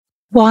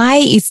Why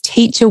is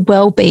teacher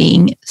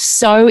wellbeing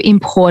so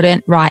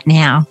important right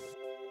now?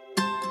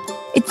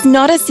 It's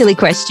not a silly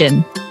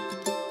question.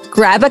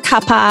 Grab a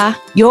cuppa,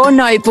 your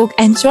notebook,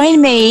 and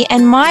join me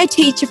and my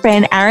teacher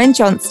friend, Aaron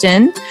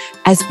Johnston,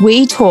 as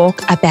we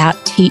talk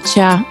about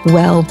teacher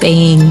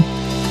wellbeing.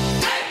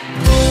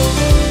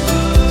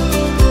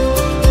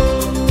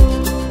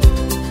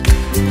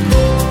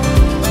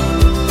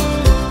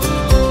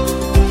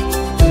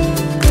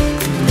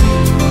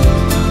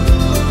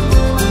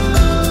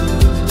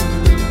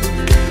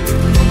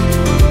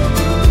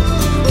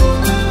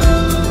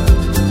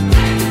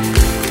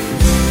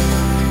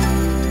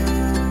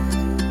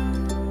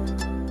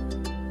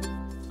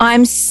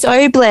 I'm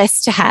so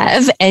blessed to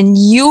have, and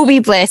you'll be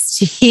blessed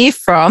to hear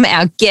from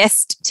our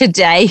guest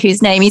today,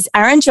 whose name is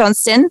Aaron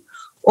Johnston,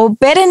 or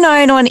better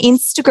known on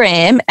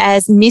Instagram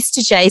as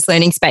Mr. J's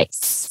Learning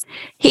Space.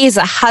 He is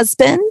a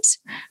husband,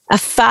 a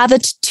father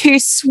to two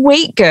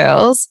sweet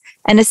girls,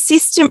 an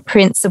assistant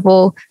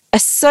principal, a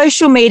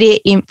social media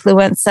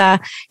influencer.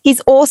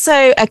 He's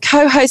also a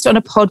co-host on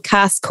a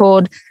podcast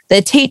called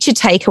the Teacher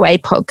Takeaway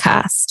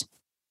Podcast.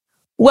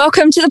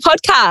 Welcome to the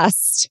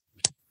podcast.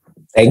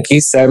 Thank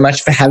you so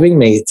much for having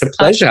me. It's a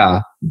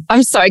pleasure.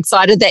 I'm so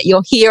excited that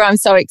you're here. I'm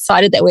so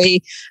excited that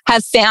we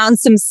have found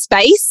some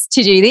space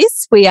to do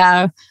this. We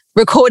are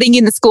recording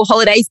in the school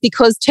holidays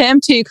because term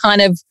 2 kind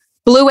of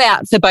blew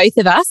out for both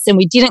of us and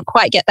we didn't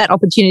quite get that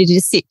opportunity to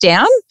sit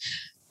down.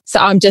 So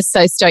I'm just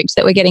so stoked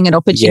that we're getting an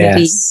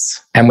opportunity.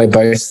 Yes. And we're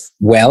both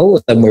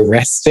well and we're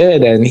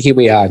rested and here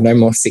we are. No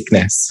more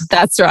sickness.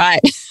 That's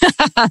right.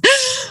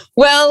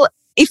 Well,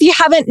 if you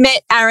haven't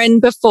met Aaron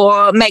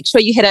before, make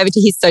sure you head over to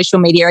his social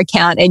media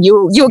account and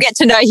you'll get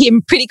to know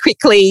him pretty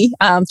quickly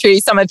through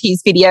some of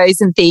his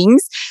videos and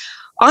things.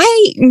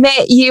 I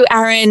met you,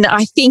 Aaron,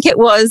 I think it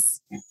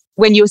was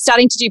when you were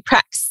starting to do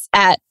pracs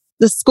at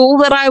the school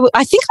that I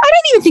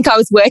don't even think I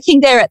was working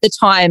there at the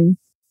time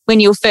when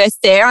you were first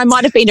there. I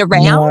might have been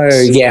around. No,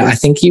 yeah, I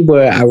think you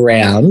were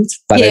around,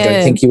 but I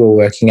don't think you were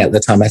working at the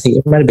time. I think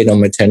you might have been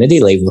on maternity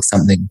leave or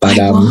something. But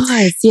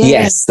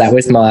yes, that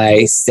was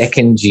my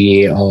second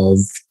year of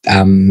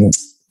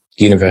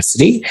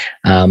university,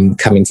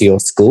 coming to your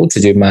school to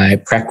do my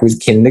prac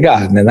with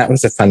kindergarten, and that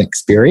was a fun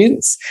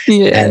experience.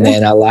 Yeah. And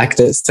then I liked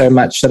it so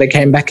much that I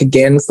came back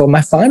again for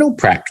my final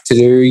prac to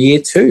do year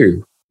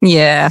 2.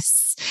 Yes.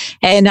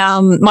 And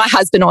my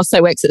husband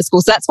also works at the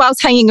school. So that's why I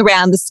was hanging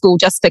around the school,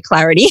 just for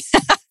clarity.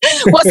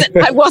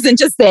 I wasn't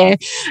just there.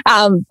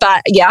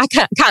 But yeah, I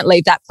can't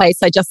leave that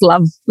place. I just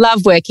love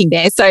working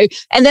there. So,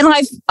 and then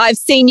I've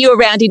seen you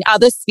around in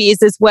other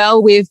spheres as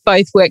well. We've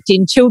both worked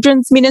in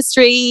children's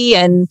ministry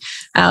and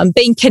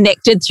been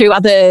connected through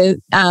other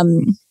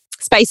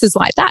spaces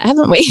like that,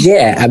 haven't we?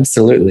 Yeah,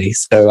 absolutely.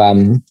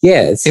 So,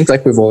 it seems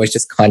like we've always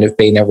just kind of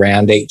been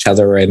around each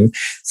other and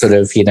sort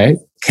of,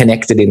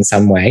 connected in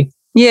some way.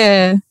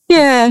 Yeah.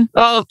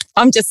 Oh,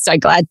 I'm just so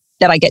glad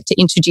that I get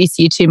to introduce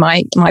you to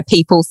my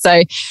people. So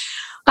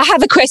I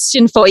have a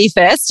question for you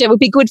first. It would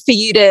be good for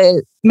you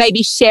to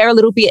maybe share a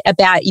little bit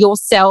about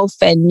yourself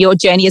and your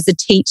journey as a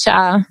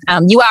teacher.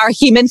 You are a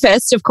human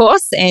first, of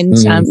course, and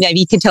maybe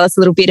you can tell us a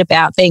little bit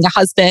about being a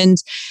husband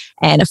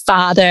and a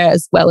father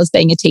as well as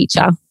being a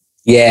teacher.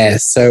 Yeah,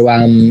 so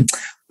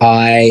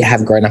I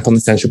have grown up on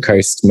the Central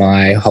Coast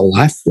my whole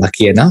life,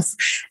 lucky enough,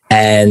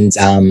 and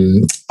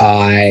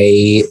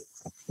I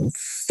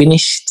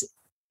finished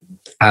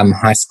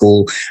high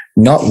school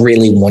not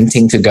really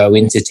wanting to go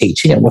into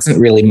teaching. It wasn't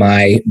really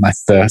my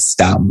first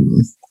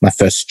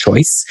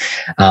choice,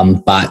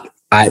 but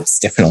it's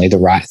definitely the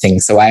right thing.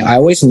 So I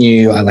always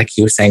knew, like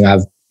you were saying,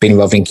 I've been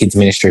involved in kids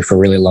ministry for a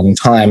really long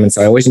time, and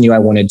so I always knew I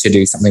wanted to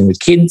do something with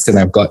kids. And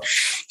I've got,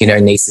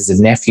 nieces and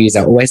nephews.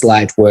 I always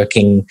liked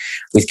working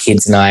with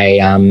kids, and I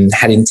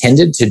had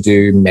intended to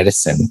do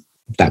medicine.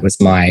 That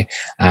was my,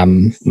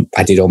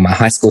 I did all my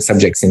high school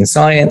subjects in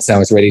science. I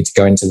was ready to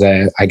go into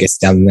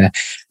down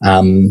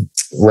the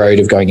road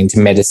of going into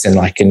medicine,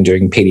 like in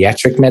doing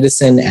pediatric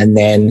medicine. And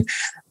then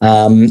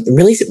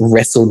really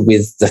wrestled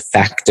with the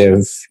fact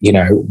of,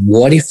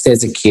 what if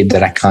there's a kid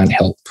that I can't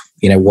help?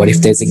 What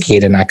if there's a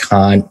kid and I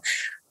can't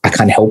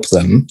help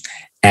them?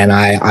 And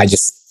I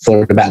just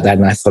thought about that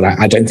and I thought,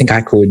 I don't think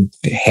I could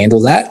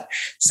handle that.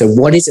 So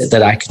what is it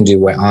that I can do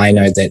where I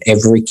know that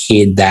every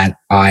kid that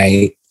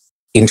I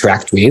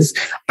interact with,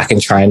 I can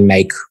try and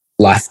make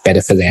life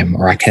better for them,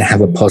 or I can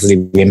have a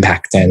positive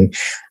impact. And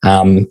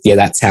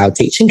that's how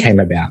teaching came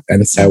about.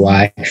 And so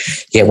I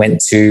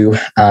went to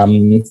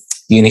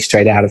uni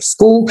straight out of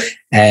school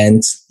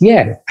and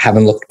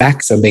haven't looked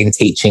back. So I've been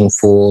teaching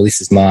this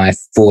is my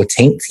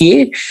 14th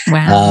year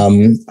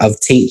of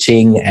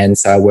teaching. And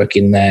so I work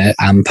in the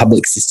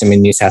public system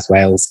in New South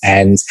Wales,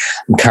 and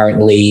I'm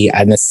currently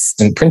an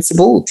assistant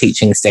principal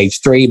teaching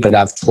stage 3, but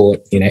I've taught,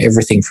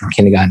 everything from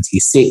kindergarten to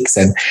year 6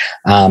 and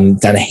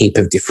done a heap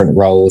of different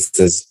roles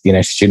as,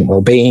 student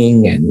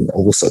wellbeing and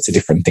all sorts of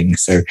different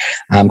things. So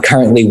I'm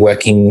currently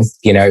working,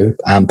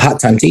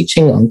 part-time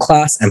teaching on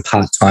class and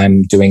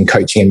part-time doing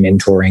coaching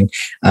and mentoring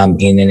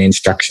in an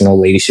instructional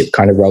leadership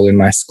kind of role in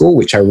my school,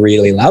 which I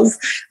really love,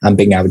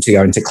 being able to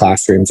go into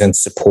classrooms and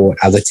support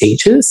other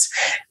teachers.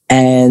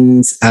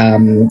 And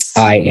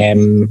I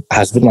am a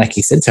husband, like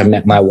you said. So I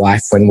met my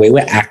wife when we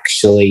were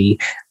actually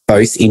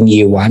both in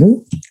year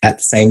one at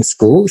the same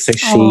school. So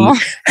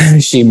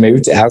she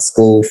moved to our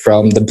school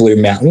from the Blue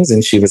Mountains,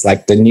 and she was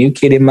like the new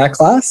kid in my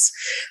class.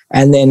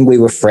 And then we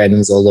were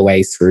friends all the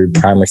way through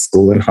primary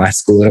school and high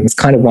school. And it was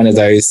kind of one of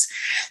those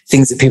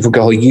things that people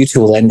go, oh, you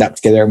two will end up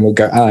together, and we'll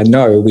go,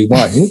 no, we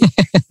won't.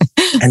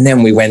 And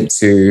then we went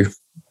to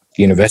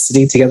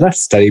university together,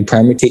 studied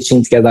primary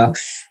teaching together.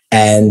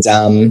 And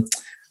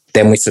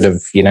then we sort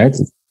of,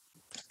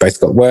 both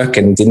got work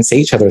and didn't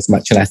see each other as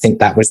much. And I think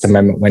that was the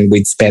moment when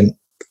we'd spent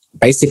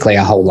basically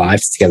our whole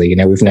lives together.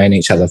 We've known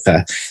each other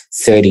for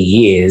 30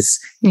 years,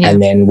 and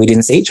then we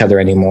didn't see each other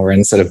anymore.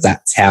 And sort of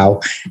that's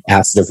how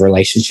our sort of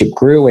relationship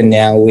grew. And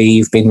now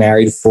we've been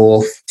married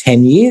for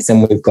 10 years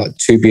and we've got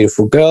 2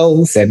 beautiful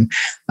girls. And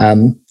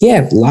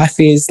life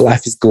is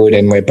good.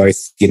 And we're both,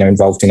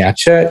 involved in our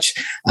church.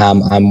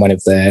 I'm one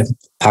of the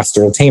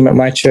pastoral team at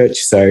my church.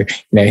 So,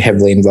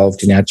 heavily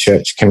involved in our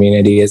church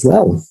community as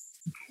well.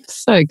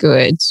 So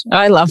good.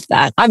 I love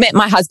that. I met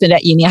my husband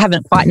at uni. I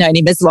haven't quite known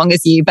him as long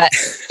as you, but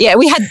yeah,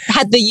 we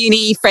had the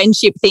uni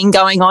friendship thing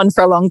going on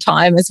for a long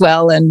time as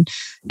well. And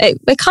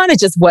it kind of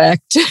just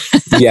worked.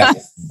 Yeah.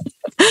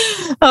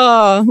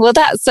 Oh, well,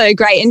 that's so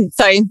great. And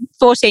so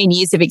 14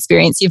 years of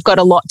experience, you've got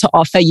a lot to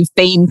offer. You've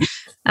been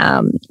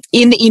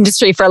in the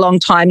industry for a long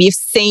time. You've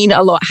seen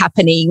a lot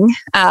happening.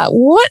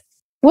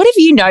 What have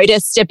you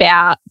noticed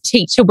about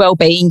teacher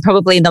wellbeing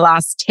probably in the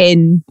last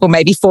 10 or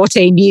maybe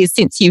 14 years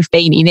since you've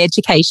been in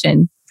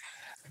education?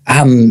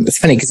 It's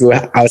funny because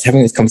I was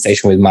having this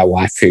conversation with my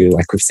wife, who,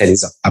 like we've said,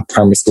 is a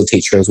primary school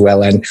teacher as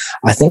well. And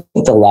I think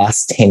the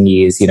last 10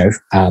 years,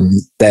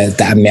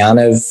 the amount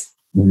of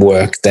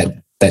work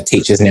that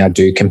teachers now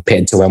do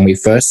compared to when we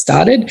first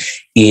started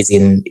is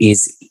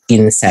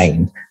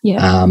insane.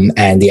 Yeah.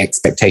 And the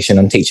expectation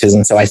on teachers.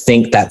 And so I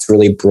think that's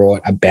really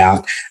brought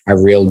about a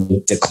real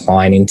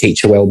decline in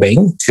teacher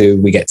wellbeing.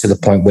 We get to the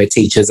point where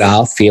teachers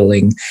are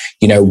feeling,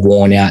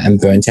 worn out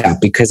and burnt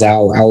out, because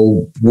our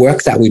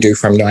work that we do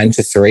from 9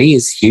 to 3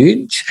 is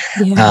huge.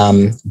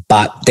 Yeah.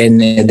 But then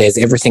there's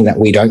everything that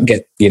we don't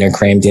get,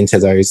 crammed into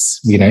those,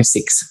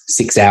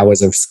 6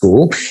 hours of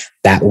school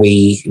that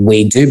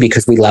we do,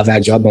 because we love our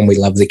job and we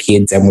love the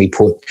kids, and we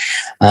put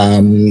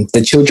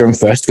the children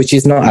first, which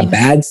is not a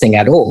bad thing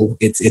at all.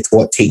 It's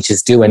what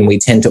teachers do, and we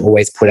tend to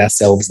always put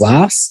ourselves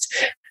last.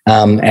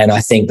 And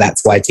I think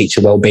that's why teacher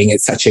wellbeing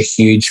is such a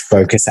huge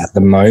focus at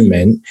the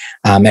moment,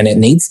 and it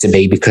needs to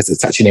be, because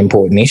it's such an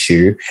important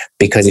issue.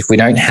 Because if we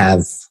don't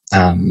have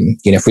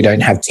if we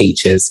don't have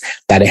teachers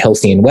that are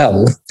healthy and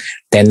well,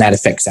 then that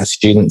affects our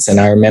students.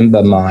 And I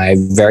remember my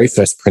very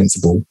first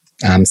principal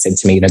said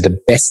to me, the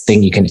best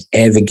thing you can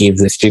ever give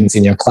the students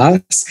in your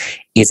class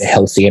is a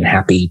healthy and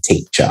happy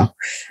teacher.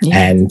 Yeah.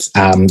 And,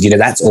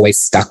 that's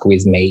always stuck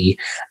with me.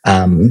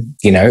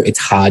 It's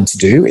hard to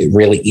do. It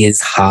really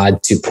is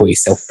hard to put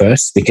yourself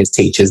first, because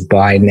teachers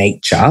by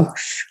nature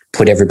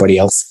put everybody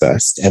else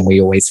first. And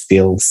we always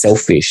feel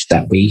selfish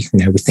that we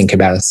think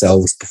about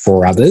ourselves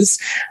before others.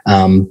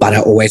 But I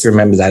always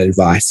remember that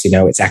advice.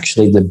 It's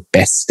actually the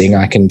best thing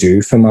I can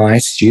do for my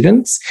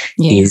students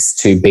is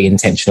to be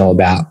intentional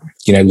about,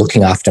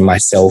 looking after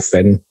myself.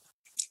 And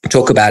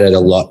talk about it a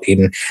lot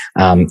in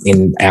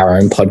our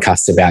own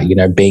podcast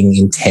about, being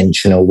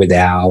intentional with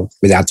our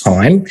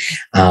time.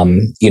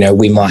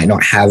 We might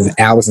not have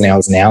hours and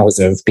hours and hours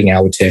of being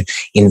able to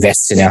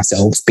invest in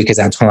ourselves because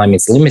our time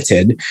is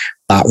limited,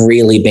 but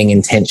really being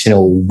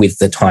intentional with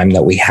the time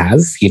that we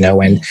have,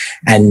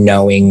 and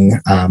knowing,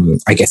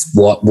 I guess,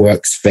 what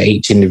works for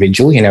each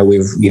individual.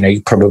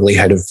 You've probably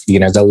heard of,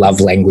 the love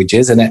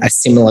languages, and a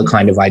similar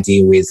kind of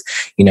idea with,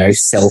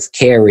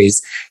 self-care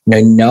is,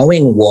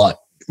 knowing what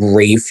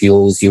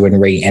refuels you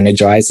and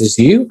re-energizes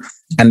you,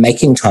 and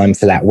making time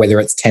for that, whether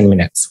it's 10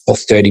 minutes or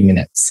 30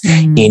 minutes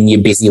in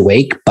your busy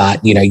week.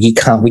 But, we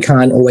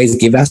can't always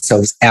give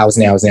ourselves hours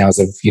and hours and hours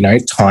of,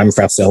 time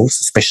for ourselves,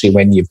 especially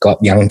when you've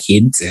got young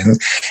kids and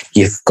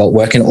you've got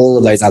work and all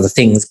of those other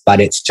things.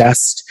 But it's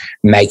just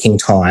making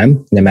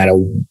time, no matter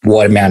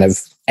what amount of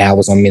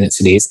hours or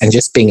minutes it is, and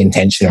just being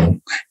intentional,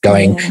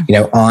 going,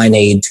 I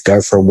need to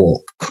go for a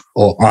walk,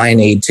 or I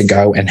need to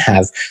go and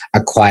have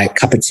a quiet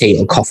cup of tea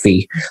or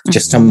coffee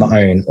just on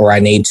my own, or I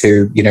need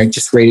to,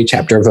 just read a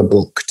chapter of a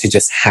book, to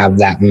just have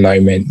that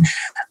moment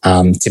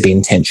to be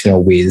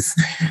intentional with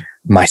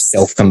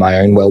myself and my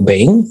own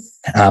well-being.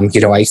 I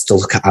used to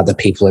look at other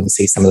people and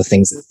see some of the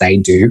things that they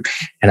do,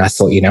 and I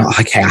thought,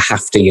 okay, I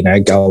have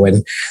to, go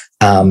and,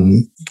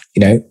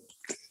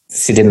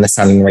 sit in the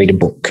sun and read a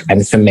book.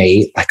 And for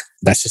me,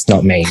 that's just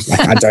not me.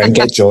 I don't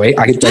get joy.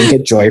 I don't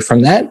get joy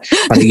from that.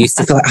 But I used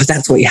to feel like,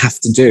 that's what you have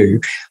to do.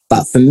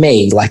 But for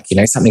me,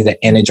 something that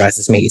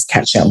energizes me is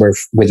catching up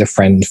with a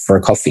friend for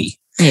a coffee.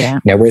 Yeah.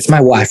 Whereas my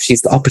wife,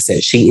 she's the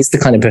opposite. She is the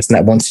kind of person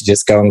that wants to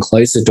just go and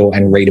close the door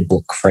and read a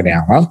book for an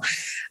hour.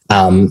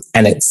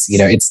 And it's,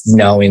 it's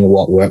knowing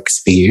what works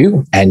for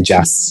you and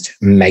just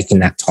making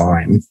that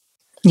time.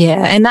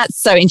 Yeah, and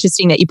that's so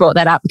interesting that you brought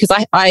that up,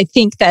 because I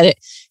think that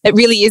it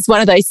really is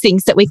one of those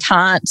things that we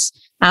can't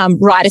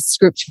write a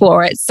script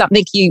for. It's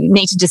something you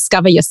need to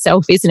discover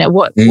yourself, isn't it?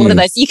 What are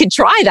those? You could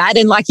try that,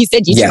 and like you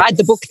said, you tried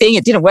the book thing,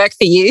 it didn't work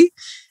for you.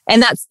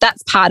 And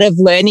that's part of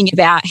learning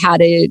about how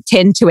to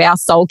tend to our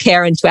soul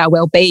care and to our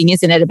well-being,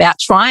 isn't it? About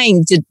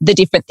trying the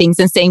different things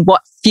and seeing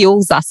what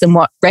fuels us and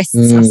what rests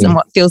us and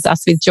what fills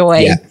us with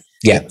joy.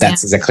 Yeah,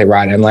 that's exactly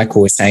right. And like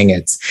we were saying,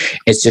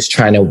 it's just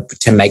trying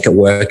to make it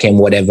work in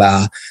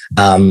whatever,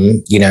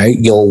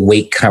 your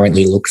week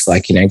currently looks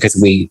like,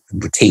 because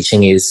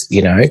teaching is,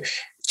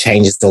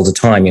 changes all the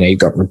time. You've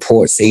got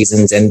report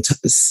seasons and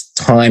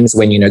times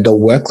when, the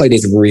workload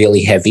is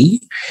really heavy,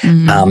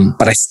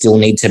 but I still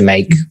need to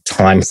make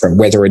time for it,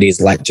 whether it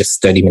is like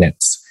just 30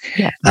 minutes.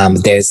 Yeah.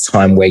 There's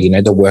time where,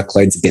 the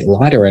workload's a bit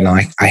lighter and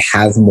I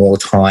have more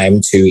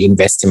time to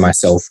invest in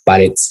myself,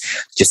 but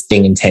it's just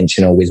being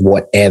intentional with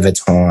whatever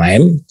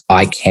time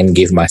I can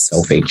give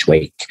myself each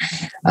week,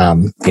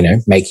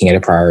 making it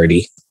a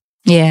priority.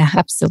 Yeah,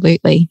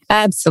 absolutely.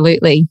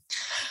 Absolutely.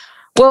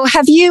 Well,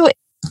 have you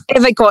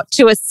ever got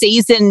to a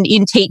season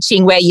in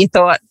teaching where you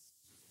thought,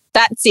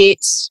 that's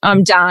it,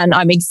 I'm done,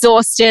 I'm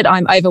exhausted,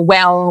 I'm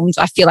overwhelmed,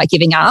 I feel like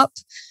giving up?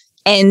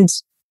 And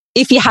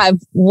if you have,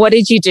 what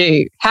did you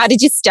do? How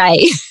did you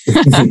stay?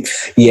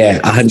 Yeah,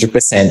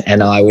 100%.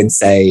 And I would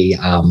say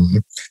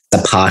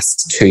the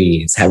past 2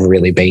 years have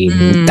really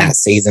been that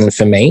season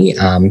for me.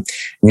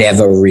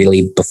 Never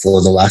really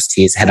before the last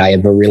 2 years had I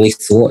ever really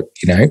thought,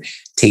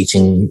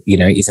 teaching,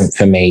 isn't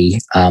for me.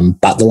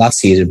 But the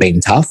last years have been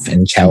tough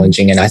and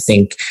challenging. And I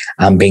think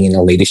being in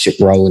a leadership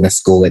role in a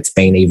school, it's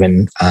been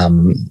even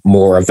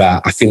more of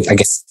I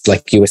guess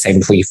like you were saying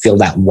before, you feel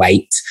that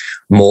weight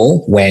more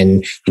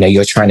when,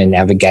 you're trying to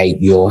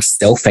navigate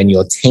yourself and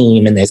your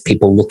team and there's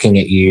people looking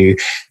at you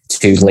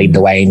to lead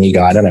the way and you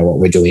go, I don't know what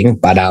we're doing.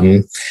 But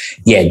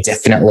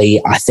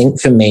definitely. I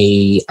think for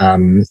me,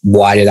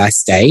 why did I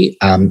stay?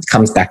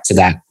 Comes back to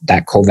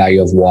that core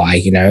value of why,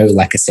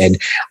 like I said,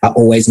 I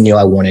always knew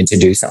I wanted to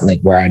do something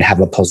where I'd have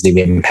a positive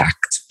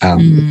impact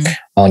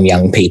on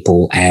young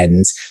people.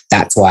 And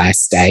that's why I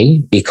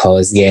stay,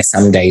 because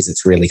some days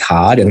it's really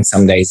hard and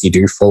some days you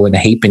do fall in a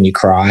heap and you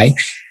cry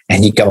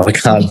and you go, I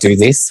can't do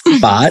this.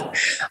 But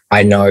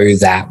I know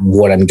that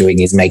what I'm doing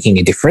is making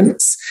a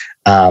difference.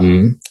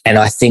 And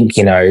I think,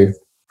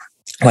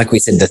 like we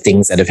said, the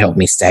things that have helped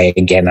me stay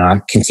again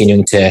are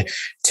continuing to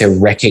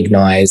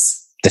recognize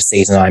the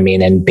season I'm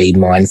in and be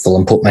mindful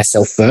and put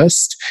myself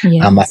first.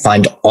 Yeah. I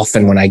find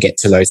often when I get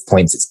to those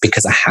points, it's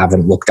because I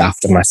haven't looked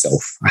after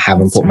myself. I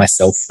haven't put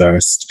myself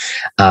first.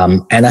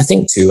 And I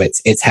think too,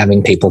 it's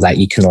having people that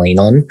you can lean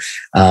on,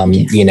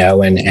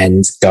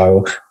 and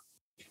go,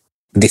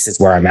 this is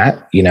where I'm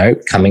at,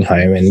 coming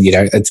home. And,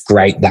 it's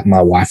great that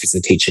my wife is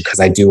a teacher because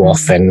I do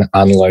often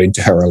unload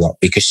to her a lot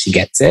because she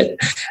gets it.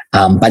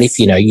 But if,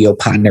 your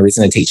partner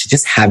isn't a teacher,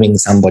 just having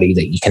somebody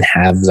that you can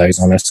have those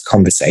honest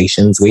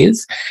conversations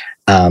with,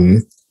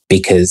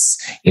 because,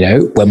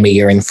 when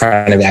we are in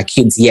front of our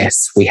kids,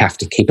 yes, we have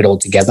to keep it all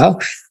together.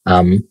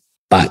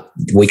 But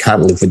we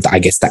can't live with, I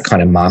guess, that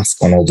kind of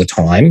mask on all the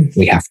time.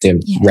 We have to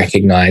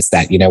recognize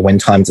that, when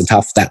times are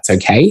tough, that's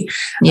okay.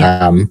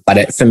 Yeah.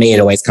 But for me, it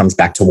always comes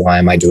back to why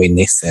am I doing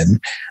this?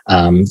 And,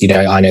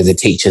 I know the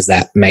teachers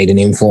that made an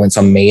influence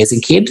on me as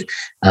a kid,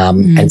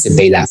 and to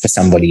be that for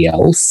somebody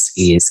else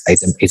is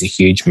a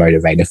huge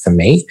motivator for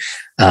me.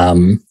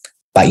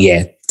 But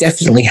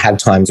definitely have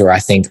times where I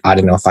think, I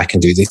don't know if I can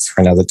do this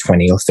for another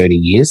 20 or 30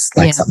 years.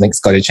 Something's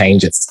got to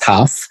change. It's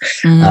tough.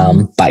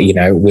 But,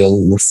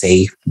 we'll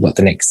see what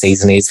the next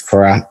season is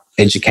for our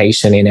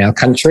education in our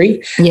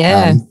country.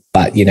 Yeah.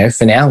 But,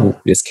 for now,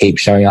 we'll just keep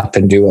showing up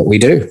and do what we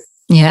do.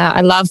 Yeah.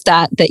 I love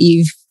that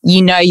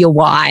you know your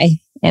why.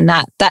 And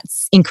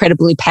that's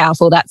incredibly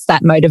powerful. That's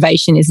that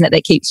motivation, isn't it,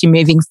 that keeps you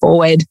moving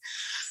forward.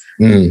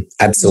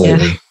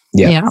 Absolutely.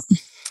 Yeah.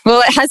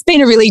 Well, it has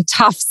been a really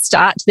tough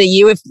start to the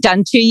year. We've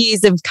done 2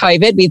 years of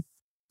COVID with,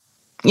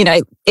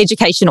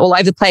 education all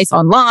over the place,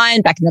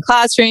 online, back in the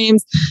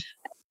classrooms.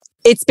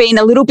 It's been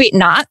a little bit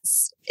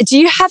nuts. Do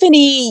you have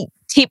any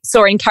tips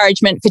or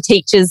encouragement for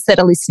teachers that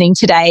are listening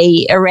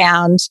today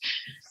around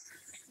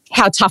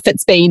how tough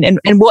it's been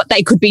and what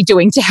they could be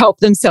doing to help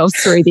themselves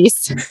through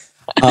this?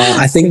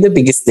 I think the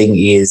biggest thing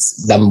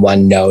is, number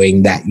one,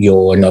 knowing that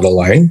you're not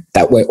alone,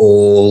 that we're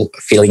all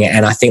feeling it.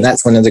 And I think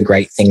that's one of the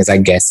great things, I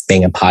guess,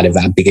 being a part of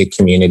our bigger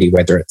community,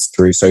 whether it's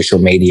through social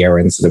media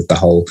and sort of the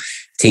whole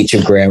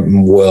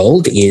teacher-gram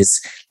world,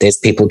 is there's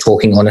people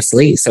talking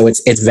honestly. So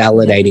it's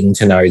validating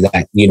to know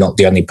that you're not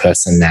the only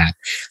person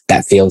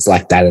that feels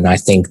like that. And I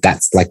think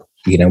that's like,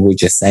 we're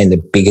just saying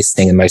the biggest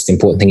thing and most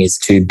important thing is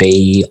to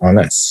be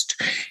honest,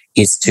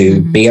 is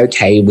to be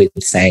okay with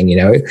saying,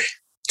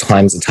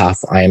 times are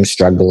tough. I am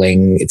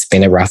struggling. It's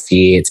been a rough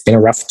year. It's been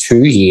a rough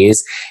 2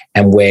 years,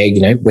 and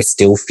we're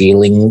still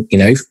feeling,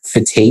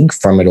 fatigue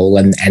from it all,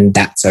 and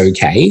that's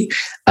okay.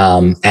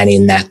 And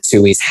in that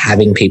too is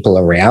having people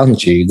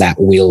around you that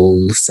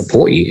will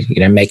support you,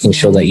 making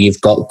sure that you've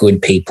got good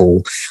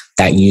people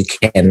that you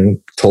can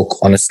talk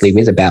honestly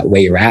with about where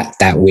you're at,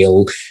 that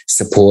will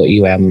support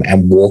you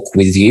and walk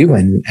with you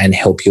and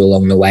help you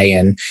along the way.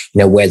 And,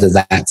 whether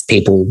that's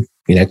people,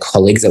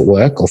 colleagues at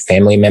work or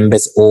family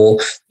members, or,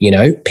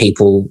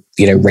 people,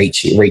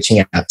 reaching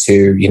out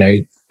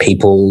to,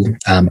 people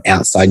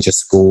outside your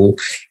school,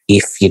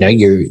 if,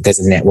 there's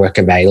a network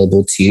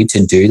available to you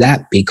to do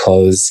that,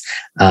 because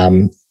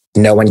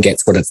no one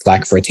gets what it's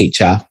like for a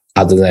teacher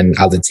other than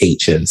other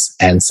teachers.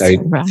 And so,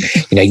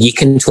 you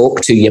can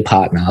talk to your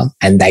partner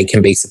and they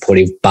can be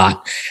supportive,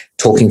 but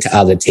talking to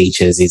other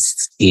teachers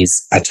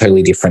is a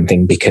totally different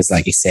thing, because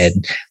like you said,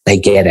 they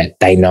get it,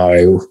 they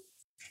know,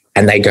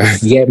 and they go,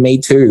 yeah, me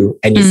too.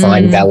 And you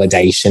find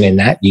validation in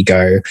that. You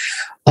go,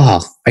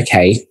 oh,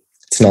 okay,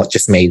 it's not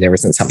just me. There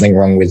isn't something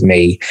wrong with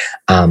me.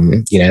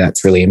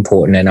 That's really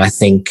important. And I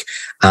think,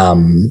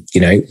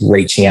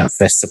 reaching out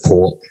for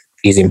support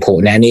is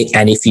important.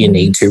 And if you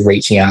need to,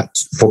 reaching out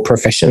for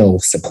professional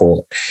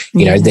support,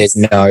 there's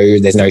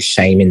no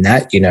shame in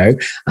that.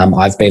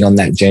 I've been on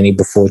that journey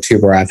before too,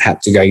 where I've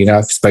had to go,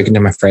 I've spoken to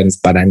my friends,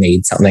 but I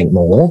need something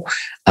more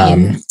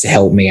to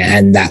help me.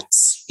 And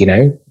that's,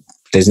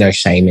 there's no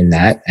shame in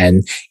that.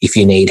 And if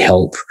you need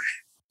help,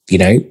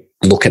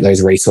 look at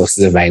those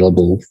resources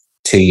available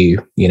to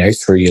you,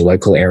 through your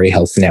local area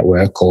health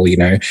network, or,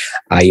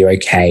 Are You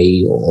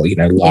Okay? Or,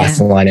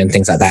 Lifeline and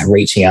things like that,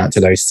 reaching out to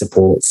those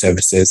support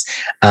services,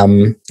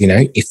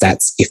 if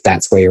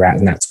that's where you're at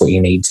and that's what you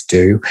need to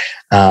do.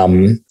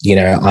 I'm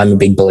a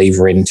big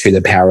believer into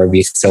the power of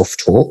your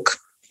self-talk.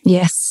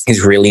 Yes.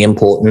 Is really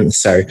important.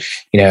 So,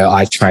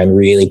 I try and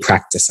really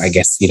practice, I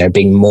guess,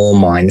 being more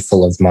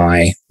mindful of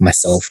my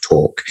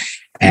self-talk.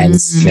 And,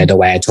 the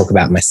way I talk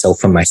about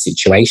myself and my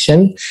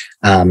situation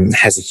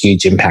has a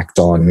huge impact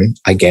on,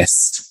 I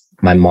guess,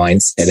 my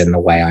mindset and the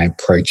way I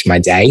approach my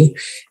day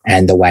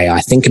and the way I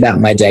think about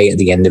my day at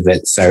the end of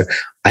it. So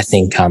I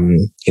think,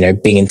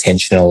 being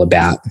intentional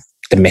about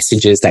the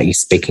messages that you're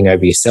speaking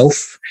over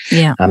yourself,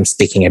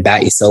 speaking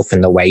about yourself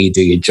and the way you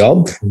do your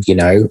job.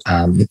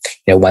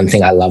 One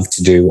thing I love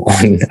to do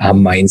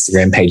on my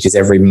Instagram page is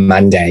every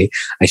Monday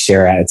I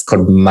share out, it's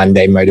called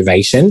Monday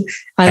Motivation.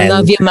 I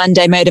love your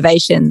Monday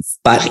motivations.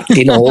 But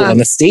in all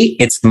honesty,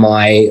 it's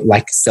my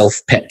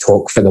self-pep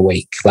talk for the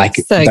week.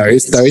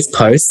 Those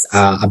posts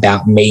are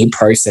about me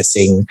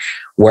processing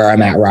where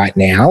I'm at right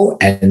now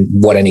and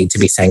what I need to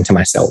be saying to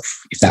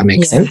myself, if that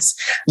makes sense.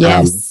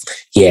 Yes.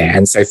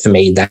 And so for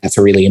me, that's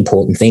a really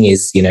important thing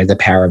is, the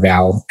power of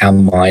our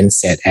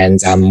mindset.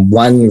 And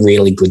one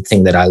really good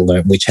thing that I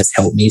learned, which has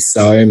helped me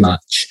so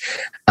much,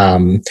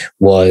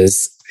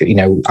 was,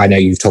 I know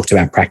you've talked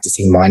about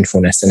practicing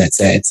mindfulness, and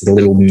it's a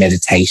little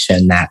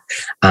meditation that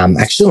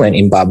actually went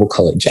in Bible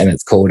college, and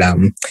it's called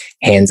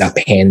hands up,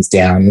 hands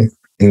down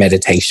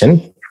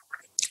meditation.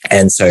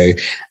 And so,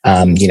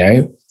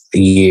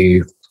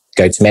 you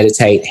go to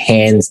meditate,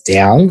 hands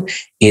down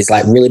is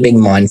really being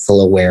mindful,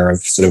 aware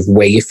of sort of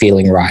where you're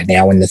feeling right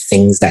now and the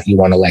things that you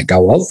want to let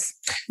go of.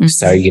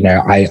 So,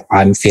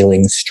 I'm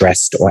feeling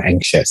stressed or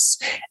anxious.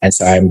 And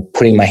so I'm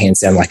putting my hands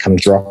down, I'm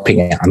dropping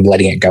it, I'm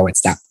letting it go.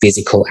 It's that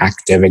physical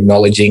act of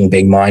acknowledging,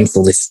 being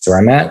mindful, this is where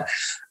I'm at.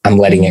 I'm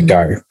letting it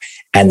go.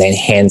 And then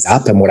hands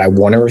up, and what I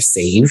want to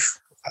receive,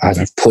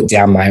 I've put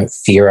down my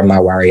fear and my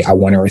worry. I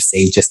want to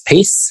receive just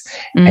peace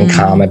and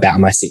calm about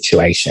my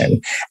situation.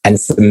 And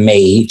for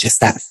me, just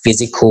that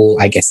physical,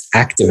 I guess,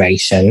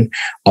 activation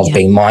of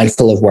being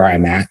mindful of where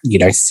I'm at,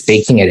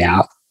 speaking it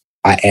out.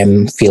 I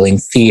am feeling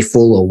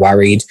fearful or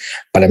worried,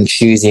 but I'm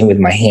choosing with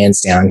my hands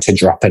down to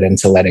drop it and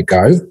to let it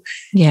go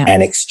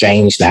and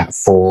exchange that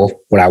for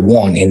what I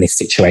want in this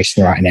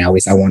situation right now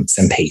is I want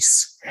some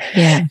peace.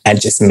 And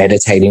just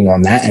meditating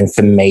on that. And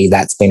for me,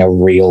 that's been a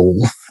real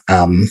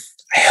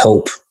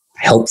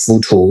helpful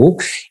tool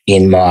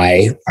in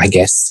my, I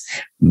guess,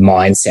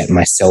 mindset,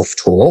 my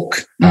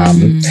self-talk,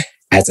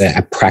 as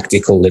a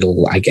practical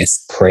little, I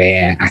guess,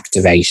 prayer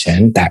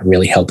activation that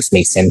really helps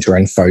me center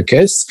and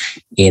focus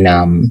in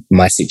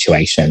my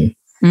situation.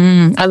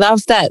 I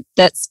love that.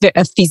 That's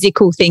a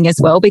physical thing as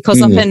well,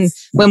 because often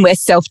when we're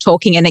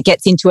self-talking and it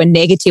gets into a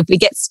negative, we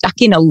get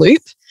stuck in a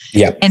loop.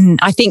 And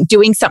I think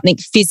doing something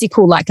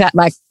physical like that,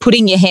 like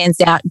putting your hands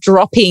out,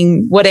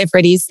 dropping whatever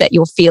it is that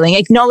you're feeling,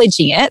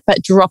 acknowledging it,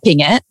 but dropping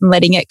it and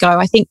letting it go.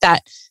 I think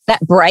that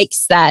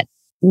breaks that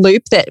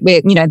loop that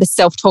we're, the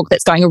self-talk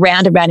that's going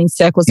around and around in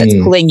circles that's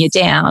pulling you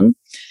down,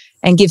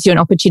 and gives you an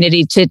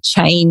opportunity to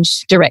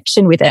change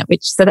direction with it,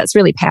 so that's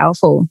really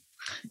powerful.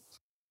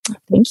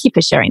 Thank you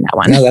for sharing that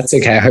one. No, that's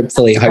okay.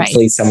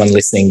 Hopefully someone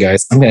listening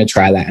goes, I'm going to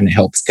try that, and it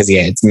helps, because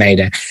it's made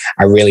a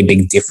really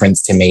big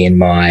difference to me in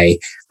my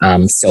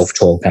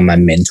self-talk and my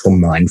mental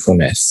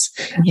mindfulness.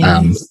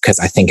 Because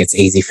I think it's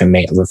easy for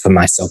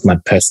myself, my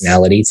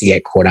personality, to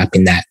get caught up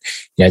in that,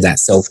 that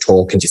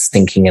self-talk and just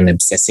thinking and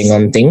obsessing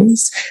on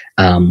things.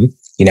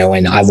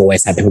 And I've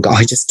always had people go,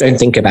 I just don't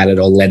think about it,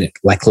 or let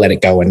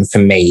it go. And for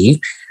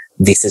me,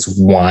 this is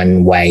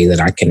one way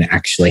that I can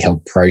actually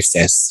help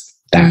process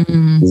that,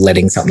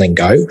 letting something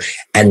go.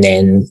 And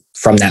then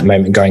from that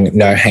moment going,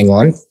 no, hang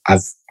on,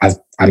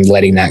 I'm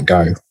letting that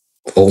go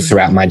all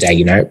throughout my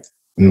day,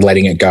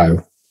 letting it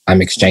go.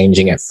 I'm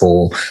exchanging it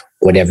for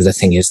whatever the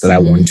thing is that I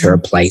want to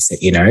replace it,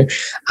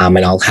 and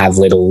I'll have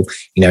little,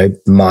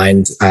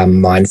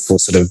 mindful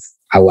sort of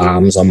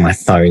alarms on my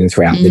phone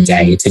throughout the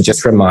day to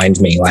just remind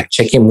me, like,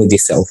 check in with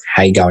yourself.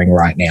 How you going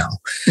right now?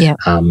 Yeah.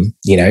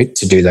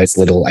 To do those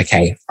little,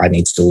 okay, I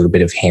need to do a little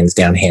bit of hands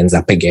down, hands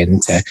up again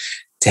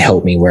to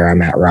help me where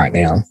I'm at right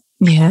now.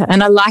 Yeah.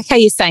 And I like how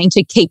you're saying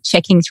to keep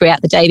checking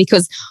throughout the day,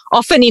 because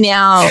often in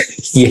our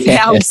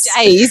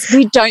days,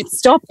 we don't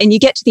stop, and you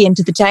get to the end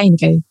of the day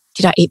and you go,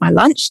 did I eat my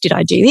lunch? Did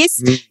I do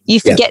this? You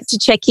forget to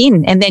check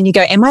in, and then you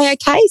go, am I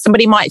okay?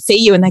 Somebody might see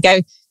you and they go,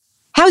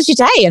 how's your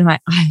day? And I'm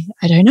like,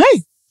 I don't know.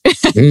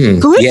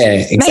 Good.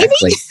 Yeah,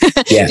 exactly.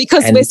 Yeah.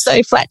 Because we're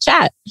so flat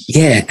chat.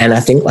 Yeah. And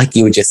I think, like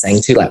you were just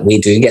saying too, like, we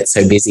do get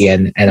so busy.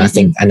 And I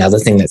think another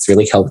thing that's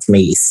really helped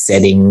me is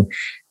setting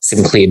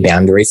some clear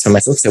boundaries for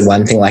myself. So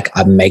one thing, like,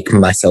 I make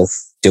myself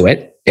do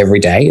it every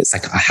day. It's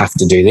like, I have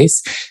to do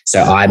this.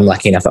 So I'm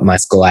lucky enough at my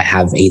school, I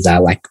have either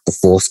like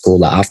before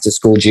school or after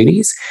school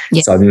duties.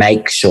 Yeah. So I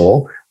make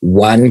sure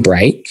one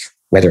break,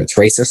 whether it's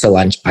recess or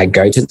lunch, I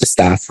go to the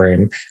staff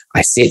room,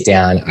 I sit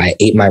down, I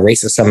eat my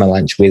recess or my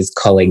lunch with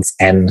colleagues,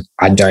 and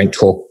I don't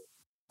talk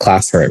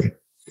classroom.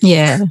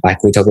 Yeah.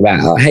 Like, we talk about,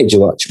 oh, hey, did you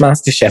watch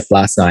MasterChef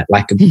last night?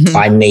 Like,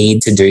 I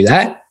need to do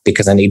that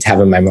because I need to have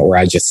a moment where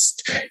I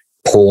just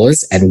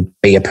pause and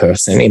be a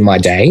person in my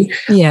day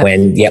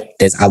when,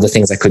 there's other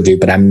things I could do,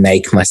 but I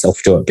make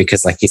myself do it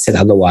because, like you said,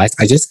 otherwise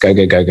I just go,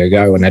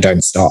 and I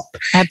don't stop.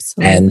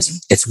 Absolutely. And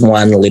it's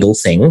one little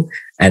thing.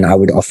 And I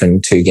would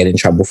often too get in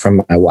trouble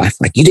from my wife,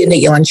 like, you didn't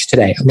eat your lunch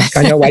today. I'm like,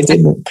 I know I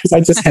didn't, because I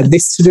just had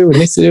this to do and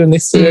this to do and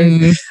this to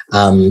do.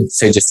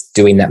 So just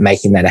doing that,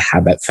 making that a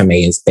habit for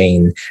me has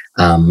been,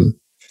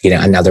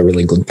 another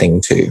really good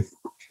thing too.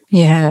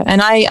 Yeah.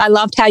 And I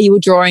loved how you were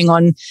drawing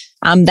on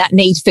that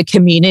need for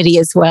community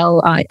as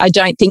well. I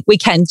don't think we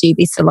can do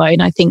this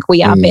alone. I think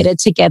we are better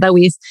together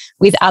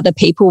with other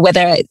people,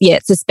 whether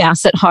it's a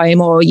spouse at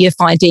home or you're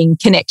finding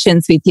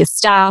connections with your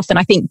staff. And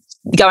I think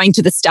going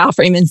to the staff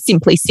room and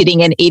simply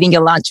sitting and eating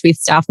your lunch with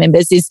staff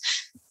members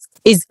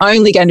is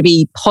only going to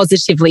be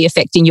positively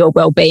affecting your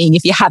well-being.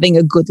 If you're having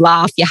a good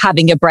laugh, you're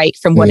having a break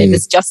from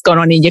whatever's just gone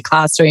on in your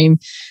classroom,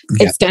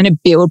 it's going to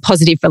build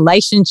positive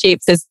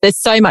relationships. There's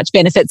so much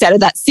benefits out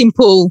of that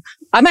simple,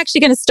 I'm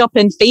actually going to stop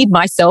and feed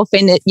myself,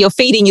 and you're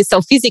feeding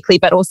yourself physically,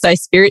 but also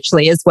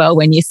spiritually as well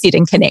when you sit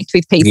and connect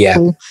with people.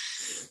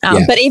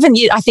 Yeah. But even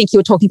I think you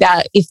were talking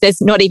about if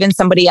there's not even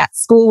somebody at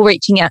school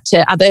reaching out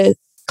to other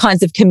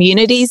kinds of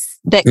communities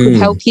that could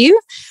help you.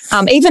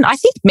 Even I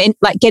think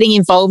like getting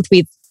involved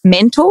with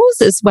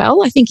mentors as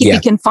well. I think if you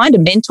can find a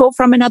mentor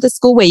from another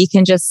school where you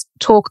can just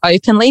talk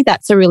openly,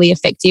 that's a really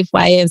effective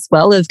way as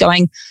well of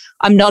going,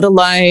 I'm not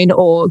alone,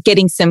 or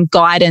getting some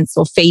guidance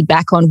or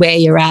feedback on where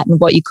you're at and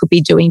what you could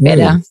be doing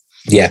better.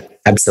 Yeah,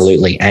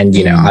 absolutely. And,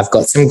 I've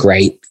got some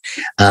great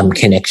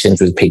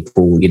connections with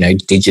people,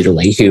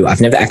 digitally, who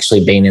I've never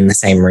actually been in the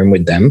same room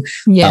with them,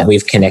 but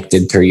we've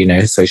connected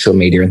through, social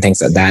media and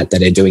things like that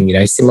are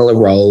doing, similar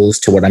roles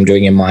to what I'm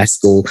doing in my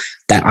school,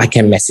 that I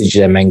can message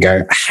them and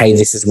go, hey,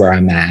 this is where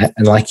I'm at.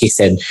 And like you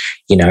said,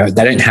 they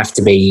don't have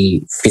to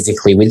be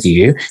physically with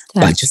you,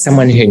 but just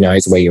someone who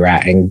knows where you're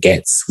at and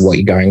gets what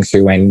you're going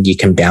through, and you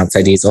can bounce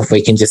ideas off.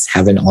 We can just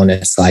have an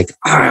honest,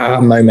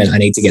 moment. I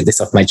need to get this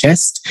off my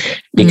chest,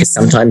 because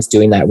sometimes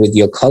doing that with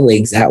your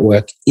colleagues at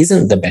work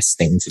isn't the best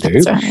thing to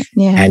do. That's right.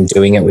 Yeah. And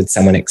doing it with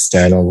someone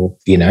external,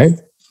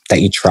 that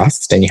you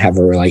trust and you have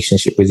a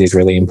relationship with is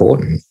really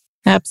important.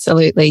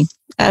 Absolutely.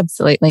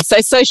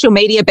 So social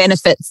media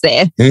benefits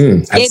there.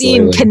 Get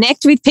in,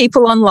 connect with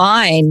people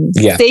online,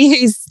 see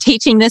who's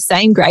teaching the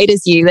same grade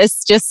as you.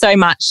 There's just so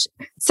much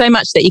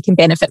that you can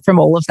benefit from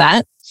all of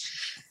that.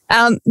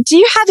 Do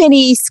you have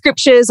any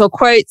scriptures or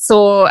quotes,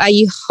 or are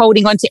you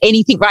holding on to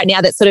anything right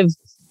now that's sort of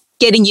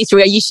getting you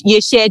through?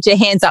 You shared your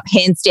hands up,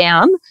 hands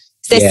down.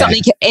 Is there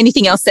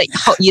anything else that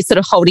you're sort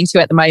of holding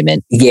to at the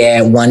moment?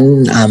 Yeah,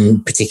 one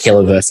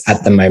particular verse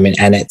at the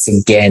moment, and it's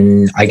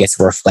again, I guess,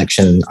 a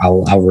reflection.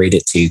 I'll read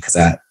it to you because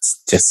I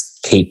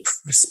just keep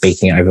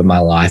speaking over my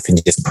life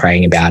and just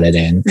praying about it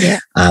and,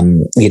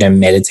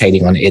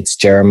 meditating on it. It's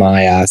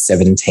Jeremiah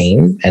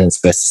 17, and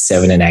it's verses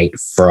 7 and 8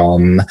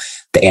 from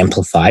the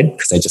Amplified,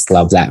 because I just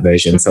love that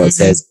version. So it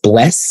says,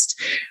 blessed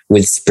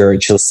with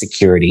spiritual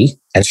security,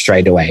 and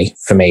straight away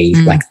for me,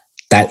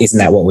 isn't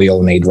that what we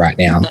all need right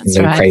now? That's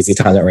in the crazy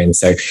time that we're in.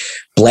 So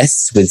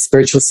blessed with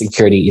spiritual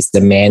security is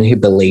the man who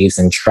believes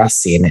and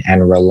trusts in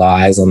and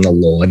relies on the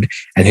Lord,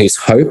 and whose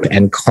hope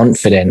and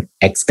confident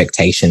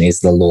expectation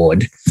is the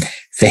Lord.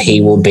 For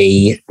he will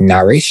be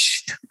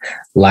nourished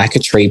like a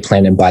tree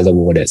planted by the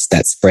waters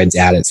that spreads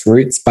out its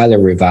roots by the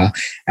river,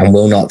 and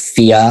will not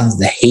fear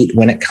the heat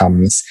when it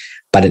comes,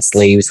 but its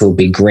leaves will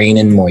be green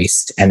and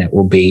moist, and it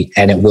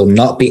will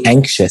not be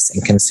anxious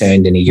and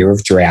concerned in a year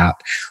of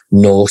drought,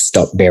 nor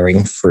stop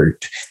bearing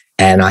fruit.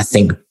 And I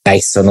think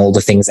based on all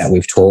the things that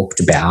we've talked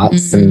about,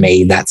 for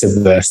me, that's a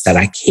verse that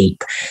I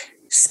keep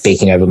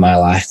speaking over my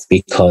life,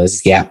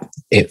 because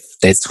if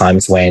there's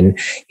times when,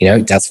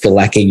 it does feel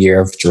like a year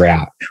of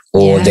drought,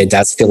 or there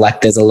does feel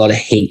like there's a lot of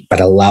heat.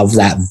 But I love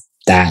that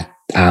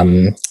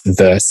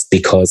verse,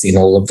 because in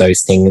all of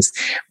those things,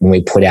 when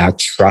we put our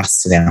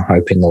trust and our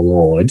hope in the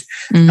Lord,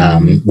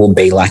 we'll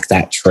be like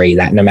that tree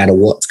that no matter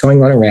what's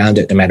going on around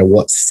it, no matter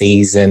what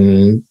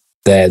season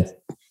the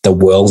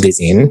world is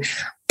in,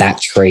 that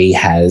tree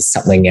has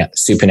something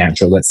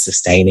supernatural that's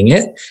sustaining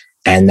it,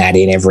 and that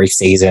in every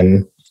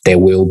season there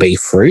will be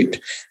fruit,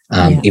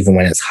 even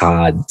when it's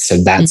hard.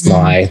 So that's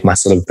my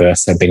sort of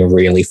verse I've been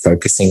really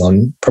focusing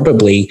on,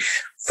 probably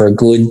for a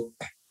good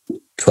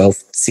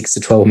 6 to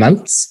 12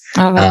 months.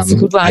 Oh, that's a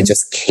good one. I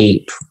just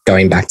keep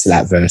going back to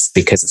that verse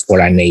because it's what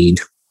I need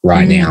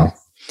right now.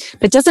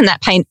 But doesn't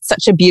that paint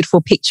such a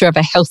beautiful picture of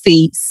a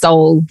healthy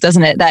soul,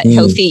 doesn't it? That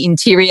healthy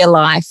interior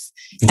life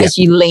as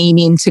you lean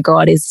into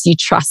God, as you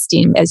trust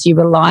Him, as you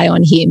rely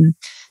on Him,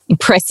 and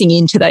pressing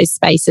into those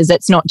spaces.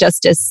 It's not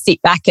just a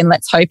sit back and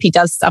let's hope He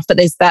does stuff, but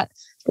there's that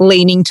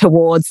leaning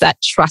towards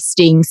that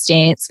trusting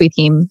stance with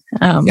Him.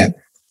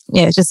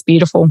 Just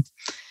beautiful.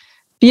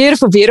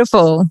 Beautiful,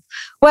 beautiful.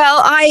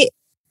 Well,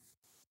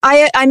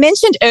 I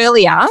mentioned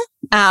earlier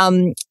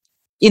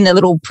in the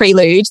little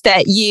prelude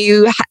that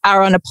you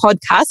are on a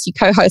podcast, you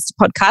co-host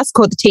a podcast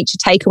called the Teacher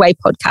Takeaway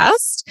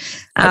Podcast.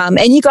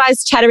 And you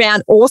guys chat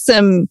around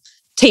awesome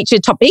teacher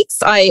topics.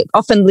 I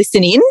often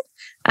listen in.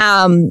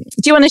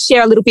 Do you want to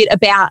share a little bit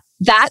about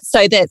that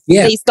so that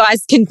these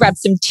guys can grab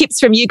some tips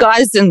from you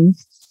guys and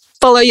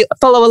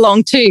follow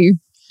along too?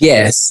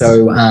 Yeah,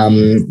 so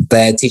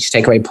the Teacher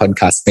Takeaway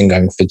podcast has been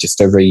going for just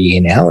over a year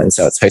now, and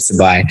so it's hosted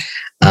by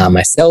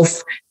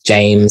myself,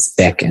 James,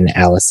 Beck, and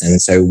Alison.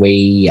 So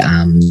we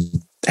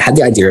had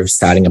the idea of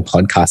starting a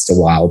podcast a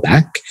while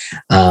back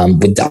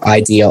with the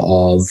idea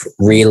of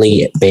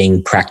really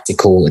being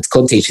practical. It's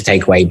called Teacher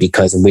Takeaway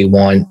because we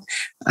want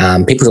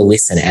people to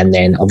listen and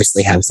then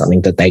obviously have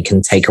something that they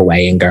can take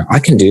away and go, I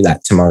can do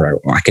that tomorrow,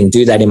 or I can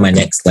do that in my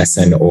next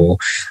lesson, or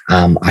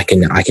I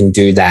can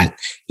do that,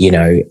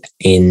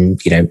 in,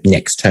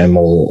 next term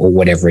or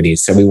whatever it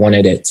is. So we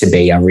wanted it to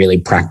be a really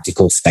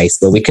practical space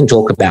where we can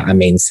talk about,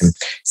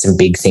 some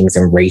big things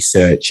in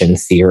research and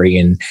theory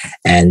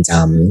and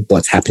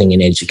what's happening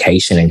in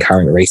education and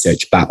current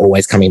research, but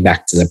always coming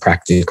back to the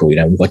practical,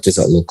 what does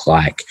it look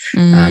like?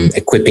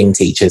 Equipping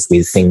teachers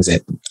with things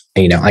that,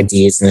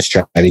 ideas and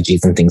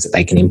strategies and things that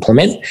they can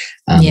implement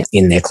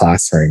in their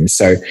classroom.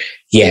 So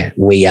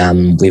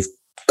we've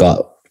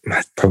got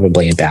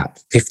probably about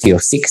 50 or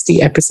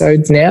 60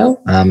 episodes now.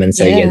 And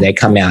so, they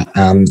come out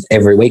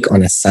every week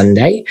on a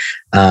Sunday.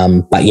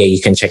 But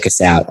you can check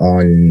us out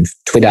on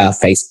Twitter,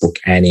 Facebook,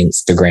 and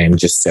Instagram.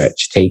 Just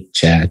search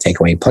Teacher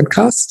Takeaway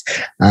Podcast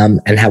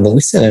and have a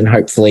listen. And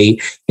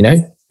hopefully,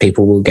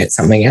 people will get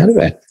something out of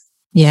it.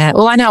 Yeah,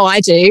 well, I know I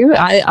do.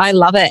 I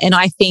love it. And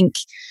I think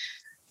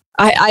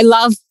I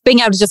love being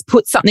able to just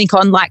put something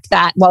on like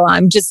that while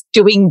I'm just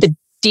doing the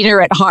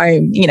dinner at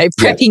home,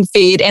 prepping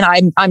food,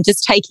 and I'm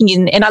just taking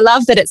in, and I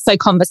love that it's so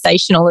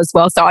conversational as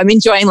well. So I'm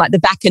enjoying like the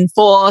back and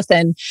forth,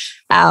 and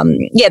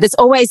there's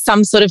always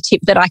some sort of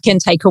tip that I can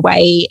take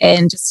away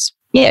and just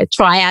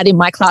try out in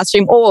my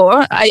classroom.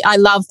 Or I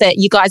love that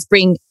you guys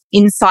bring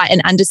insight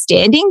and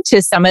understanding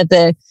to some of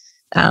the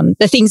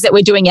things that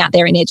we're doing out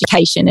there in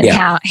education and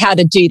how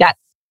to do that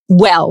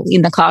well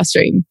in the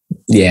classroom.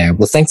 Yeah,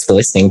 well, thanks for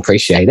listening.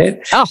 Appreciate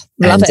it. Oh,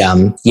 love it.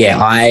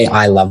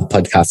 I love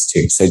podcasts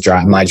too. So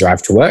my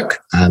drive to work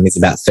is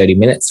about 30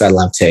 minutes. So I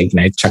love to,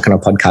 chuck on a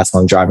podcast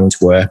while I'm driving to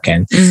work.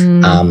 And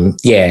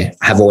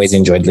have always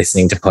enjoyed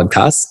listening to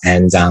podcasts.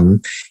 And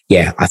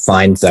I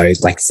find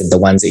those, like I said, the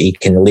ones that you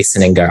can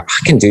listen and go, I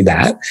can do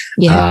that,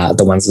 are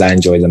the ones that I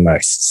enjoy the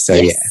most. So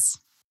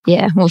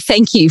Yeah, well,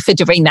 thank you for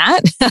doing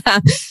that.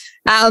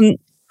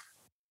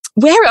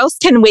 Where else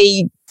can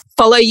we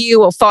follow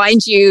you or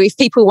find you if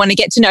people want to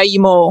get to know you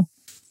more?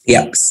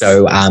 Yep.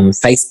 So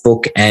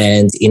Facebook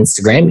and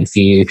Instagram, if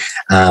you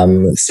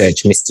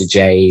search Mr.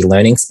 J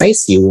Learning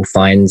Space, you will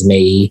find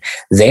me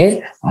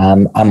there.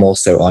 I'm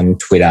also on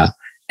Twitter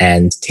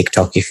and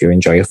TikTok if you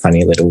enjoy a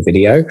funny little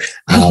video.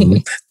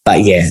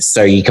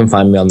 So you can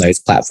find me on those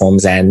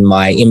platforms, and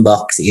my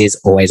inbox is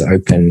always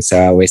open. So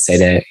I always say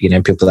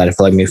to, people that have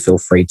followed me, feel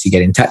free to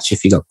get in touch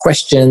if you got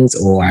questions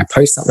or I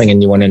post something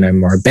and you want to know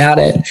more about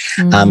it.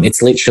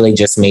 It's literally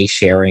just me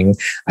sharing,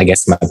 I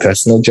guess, my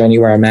personal journey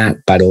where I'm at,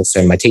 but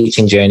also my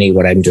teaching journey,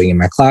 what I'm doing in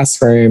my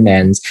classroom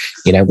and,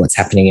 what's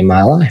happening in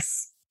my life.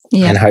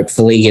 Yeah. And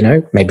hopefully,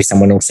 maybe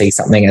someone will see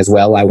something as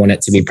well. I want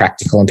it to be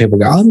practical and people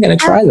go, oh, I'm going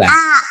to try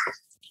that.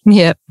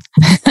 Yep.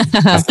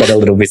 I've got a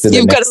little visitor.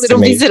 You've got a little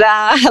visitor.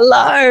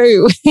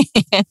 Hello.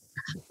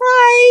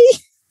 Hi.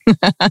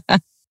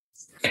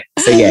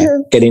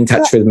 So get in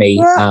touch with me.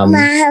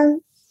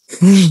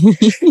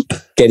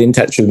 Get in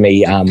touch with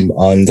me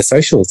on the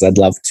socials. I'd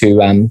love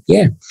to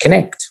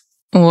connect.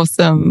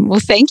 Awesome. Well,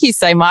 thank you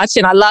so much.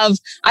 And I love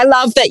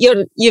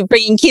that you're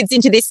bringing kids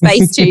into this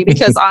space too,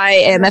 because I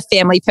am a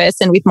family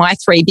person with my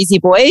 3 busy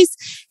boys.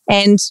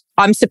 And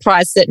I'm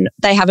surprised that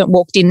they haven't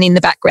walked in the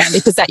background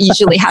because that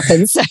usually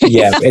happens.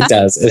 Yeah, it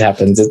does. It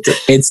happens.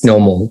 It's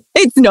normal.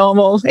 It's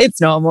normal. It's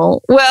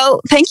normal.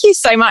 Well, thank you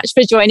so much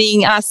for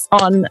joining us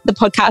on the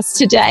podcast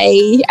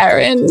today,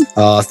 Aaron.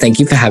 Oh, thank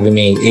you for having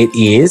me. It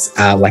is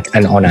like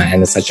an honour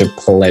and it's such a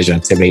pleasure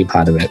to be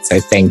part of it. So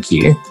thank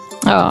you.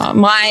 Oh,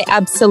 my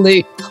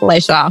absolute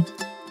pleasure.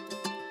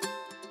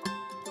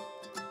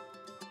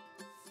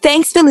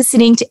 Thanks for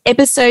listening to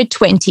episode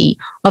 20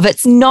 of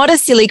It's Not a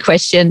Silly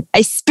Question,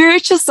 a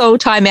spiritual soul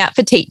timeout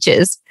for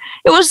teachers.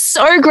 It was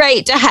so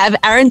great to have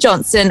Aaron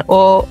Johnston,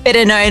 or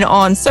better known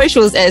on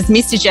socials as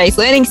Mr. J's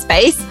Learning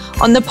Space,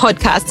 on the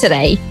podcast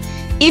today.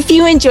 If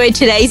you enjoyed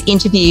today's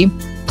interview,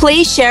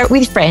 please share it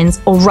with friends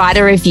or write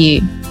a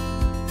review.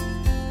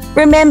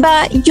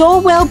 Remember,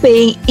 your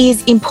well-being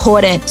is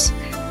important.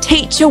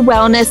 Teacher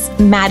wellness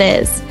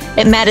matters.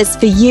 It matters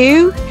for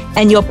you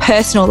and your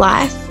personal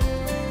life,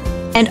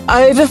 and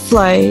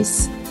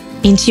overflows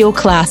into your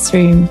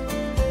classroom.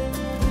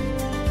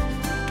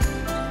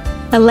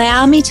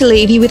 Allow me to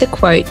leave you with a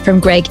quote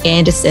from Greg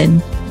Anderson.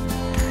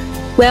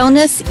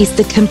 Wellness is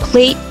the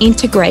complete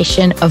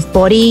integration of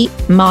body,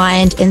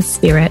 mind, and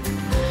spirit.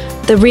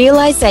 The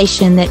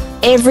realization that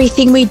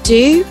everything we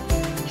do,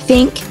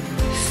 think,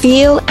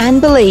 feel,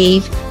 and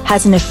believe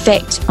has an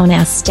effect on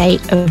our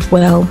state of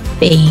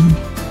well-being.